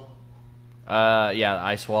ice wall. Yeah, the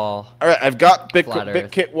ice wall. All right, I've got Flat Earth.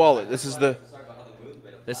 BitKit wallet. This is This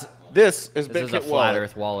this is this is a BitKit flat wallet.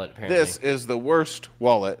 Earth wallet. Apparently. This is the worst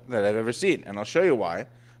wallet that I've ever seen, and I'll show you why.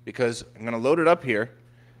 Because I'm going to load it up here.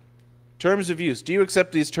 Terms of use. Do you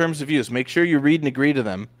accept these terms of use? Make sure you read and agree to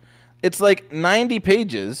them. It's like 90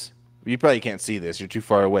 pages. You probably can't see this. You're too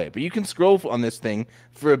far away. But you can scroll on this thing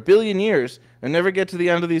for 1 billion years and never get to the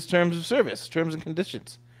end of these terms of service, terms and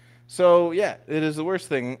conditions. So, yeah, it is the worst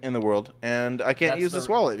thing in the world, and I can't That's use the- this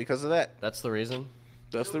wallet because of that. That's the reason.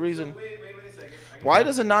 That's the reason. Wait a second. Why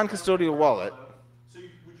does a non-custodial wallet... So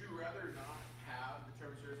would you rather not have the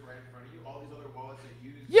term service right in front of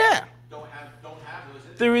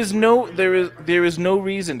There is no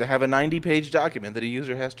reason to have a 90-page document that a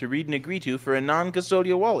user has to read and agree to for a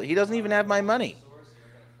non-custodial wallet. He doesn't even have my money.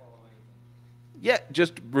 Yeah,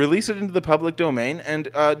 just release it into the public domain and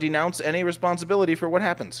denounce any responsibility for what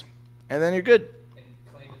happens, and then you're good. And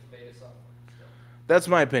claim it's beta software. That's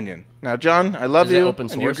my opinion. Now, John, I love Is it you, open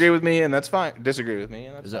and you source? agree with me, and that's fine. Disagree with me,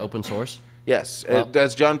 and that's Is it fine. open source? Yes, Well-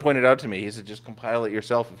 as John pointed out to me, he said just compile it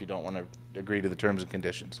yourself if you don't want to agree to the terms and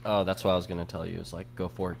conditions. Oh, that's what I was gonna tell you. Is like go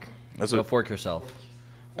fork. That's Go what- fork yourself.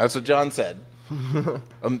 That's what John said.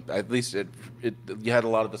 At least you had a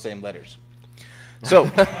lot of the same letters.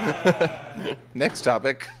 So, next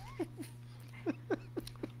topic.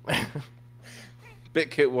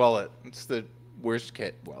 BitKit wallet. It's the worst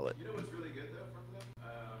kit wallet. You know what's really good though from them?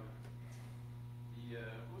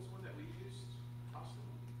 What was the one that we used?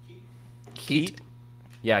 Austin? Keep? Keat?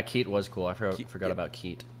 Yeah, Keat was cool. I forgot yeah. about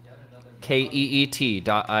Keat.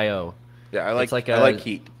 KEET.io. Yeah, I like. It's like I like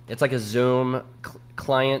Keat. It's like a Zoom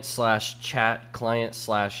client slash chat client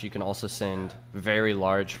slash. You can also send very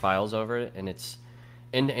large files over it, and it's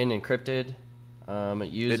end-to-end encrypted.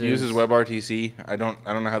 It uses WebRTC. I don't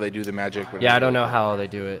know how they do the magic. but Yeah, I don't know how they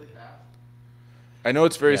do it. I know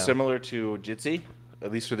it's very Yeah. similar to Jitsi,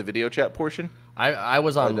 at least for the video chat portion. I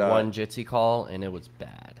was on But, one Jitsi call, and it was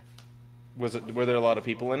bad. Were there a lot of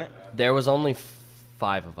people in it? There was only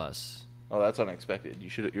 5 of us. Oh, that's unexpected.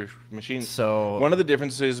 Your machine. So One of the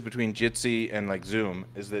differences between Jitsi and like Zoom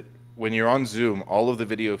is that when you're on Zoom, all of the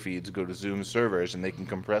video feeds go to Zoom servers, and they can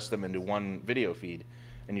compress them into one video feed,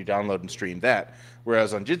 and you download and stream that.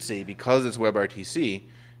 Whereas on Jitsi, because it's WebRTC,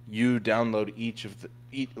 you download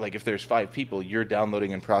like if there's 5 people, you're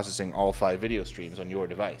downloading and processing all 5 video streams on your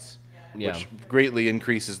device, Yeah. which greatly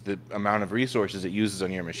increases the amount of resources it uses on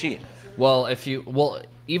your machine. Well,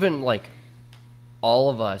 even like all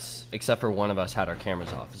of us except for one of us had our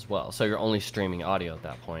cameras off as well. So you're only streaming audio at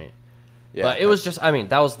that point. Yeah, But it was just, I mean,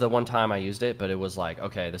 that was the one time I used it, but it was like,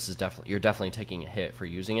 okay, you're definitely taking a hit for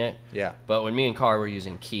using it. Yeah. But when me and Carr were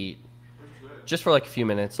using Keat, just for like a few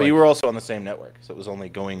minutes. But like, you were also on the same network, so it was only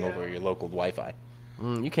going over your local Wi-Fi.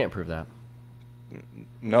 You can't prove that.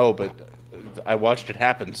 No, but I watched it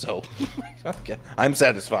happen, so okay. I'm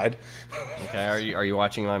satisfied. Okay, are you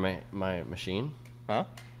watching my machine? Huh?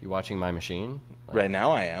 You watching my machine? Right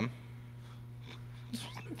now I am.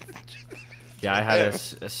 Yeah, I had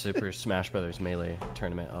a Super Smash Brothers Melee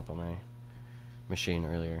tournament up on my machine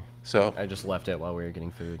earlier. So I just left it while we were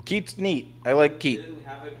getting food. Keat's neat. I like Keat. Didn't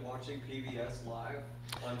have it watching PBS live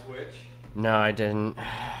on Twitch. No, I didn't.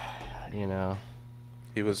 You know,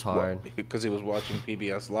 He was hard. because he was watching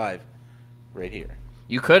PBS live right here.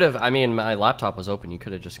 you could have. I mean, my laptop was open. You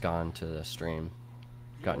could have just gone to the stream,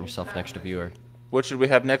 gotten yourself an extra viewer. What should we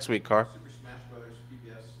have next week, Carr? Super Smash Brothers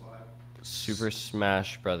PBS Live, Super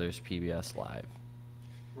Smash Brothers PBS Live.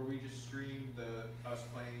 where we just stream us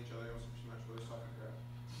playing each other on Super Smash Brothers talking crap.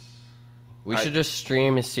 We should just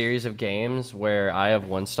stream a series of games where I have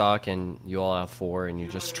 1 stock and you all have 4, and you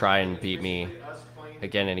just try and beat me Us playing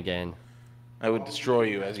again and again. I would destroy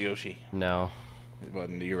you as Yoshi. No. Well,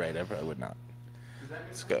 you're right. I would not.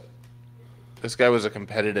 This guy was a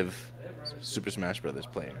competitive Super Smash Brothers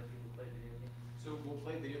player. So we'll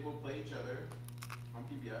play each other on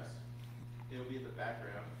PBS. It'll be in the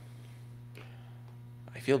background.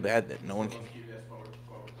 I feel bad that no one can. PBS while we're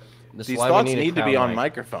playing the game. This is These why we thoughts need a need to be crowd on mic.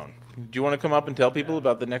 microphone. Do you want to come up and tell people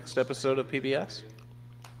about the next episode of PBS?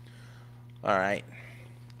 All right.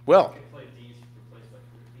 Well,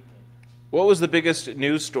 what was the biggest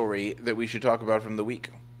news story that we should talk about from the week?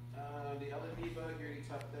 The LMP bug, you already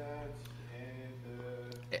talked that,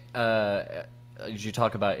 and Did you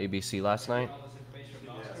talk about ABC last night?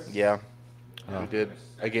 Yeah, we did.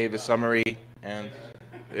 I gave a summary, and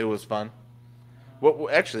it was fun.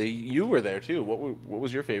 Actually, you were there too. What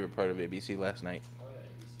was your favorite part of ABC last night?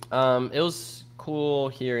 It was cool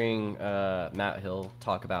hearing Matt Hill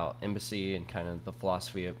talk about Embassy and kind of the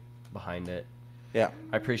philosophy behind it. Yeah.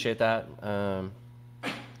 I appreciate that.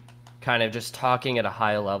 Kind of just talking at a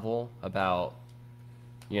high level about,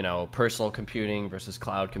 personal computing versus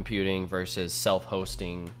cloud computing versus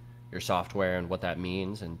self-hosting your software and what that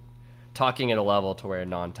means, and talking at a level to where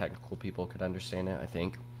non-technical people could understand it, I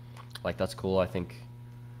think. Like, that's cool. I think,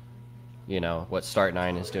 what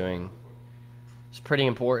Start9 is doing is pretty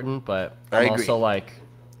important, but I I'm agree. also,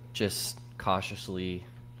 just cautiously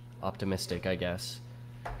optimistic, I guess.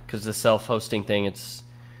 Because the self-hosting thing,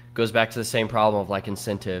 goes back to the same problem of,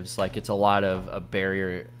 incentives. It's a lot of a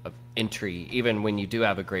barrier of entry, even when you do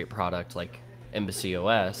have a great product like Embassy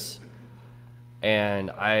OS.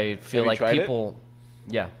 And I feel Have you like tried it? people...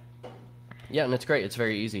 Yeah. Yeah, and it's great. It's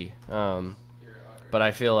very easy. But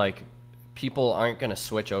I feel like people aren't going to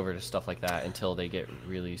switch over to stuff like that until they get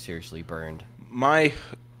really seriously burned. I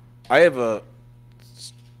have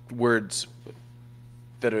words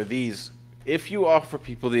that are these. If you offer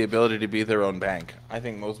people the ability to be their own bank, I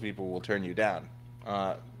think most people will turn you down.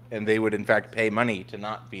 And they would, in fact, pay money to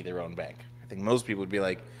not be their own bank. I think most people would be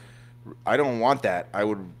like, I don't want that. I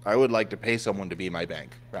would like to pay someone to be my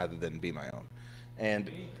bank rather than be my own. And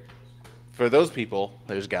for those people,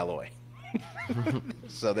 there's Galloway.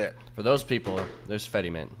 So there. For those people, there's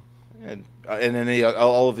Fedimint. And then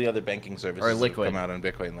all of the other banking services Or that Liquid. come out on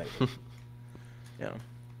Bitcoin lately. Yeah.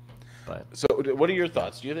 But So, what are your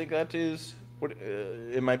thoughts? Do you think that is what?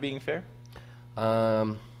 Am I being fair?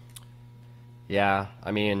 yeah,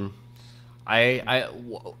 I mean,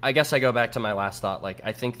 I guess I go back to my last thought. Like,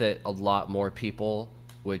 I think that a lot more people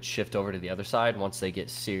would shift over to the other side once they get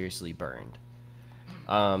seriously burned.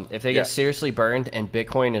 If they get seriously burned and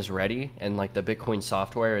Bitcoin is ready and like the Bitcoin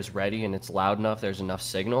software is ready and it's loud enough, there's enough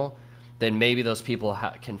signal, then maybe those people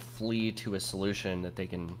can flee to a solution that they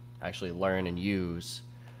can actually learn and use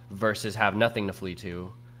versus have nothing to flee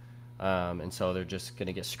to. And so they're just going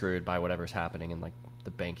to get screwed by whatever's happening in like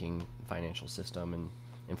the banking financial system and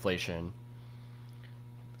inflation.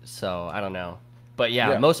 So I don't know. But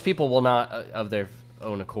yeah, most people will not of their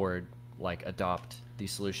own accord like adopt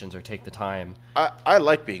these solutions or take the time. I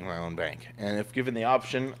like being my own bank, and if given the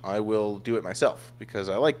option, I will do it myself because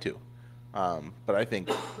I like to. But I think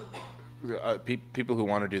people who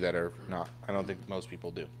want to do that are not. I don't think most people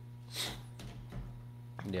do.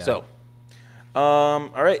 Yeah. So, all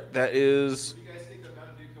right, that is What do you guys think of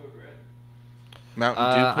Mountain Dew Code Red? Mountain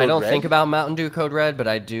Dew Code I don't Red. think about Mountain Dew Code Red, but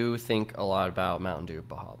I do think a lot about Mountain Dew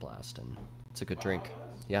Baja Blast, and it's a good drink.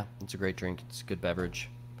 Yeah, it's a great drink. It's a good beverage.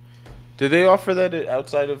 Do they offer that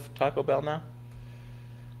outside of Taco Bell now?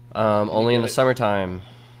 Only in the summertime.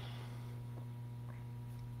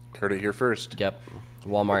 Heard it here first. Yep,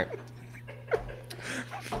 Walmart.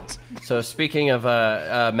 So speaking of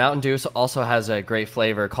Mountain Dew, also has a great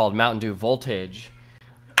flavor called Mountain Dew Voltage,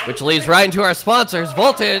 which leads right into our sponsors,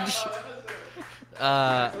 Voltage.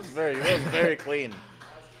 That was very clean.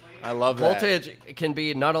 I love that. Voltage can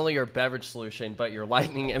be not only your beverage solution, but your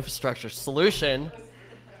Lightning infrastructure solution,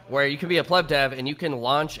 where you can be a pleb dev and you can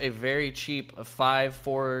launch a very cheap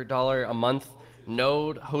 $4 a month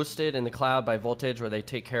node hosted in the cloud by Voltage, where they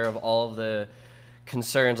take care of all of the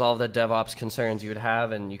concerns, all of the DevOps concerns you would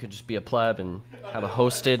have, and you could just be a pleb and have a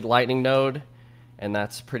hosted Lightning node, and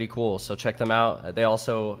that's pretty cool. So check them out. They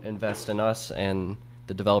also invest in us and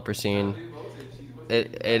the developer scene.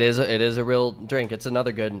 It is a real drink. It's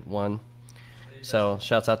another good one. So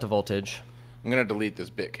shouts out to Voltage. I'm gonna delete this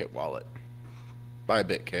BitKit wallet. Bye,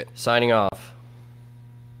 BitKit. Signing off.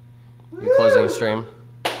 Closing the stream.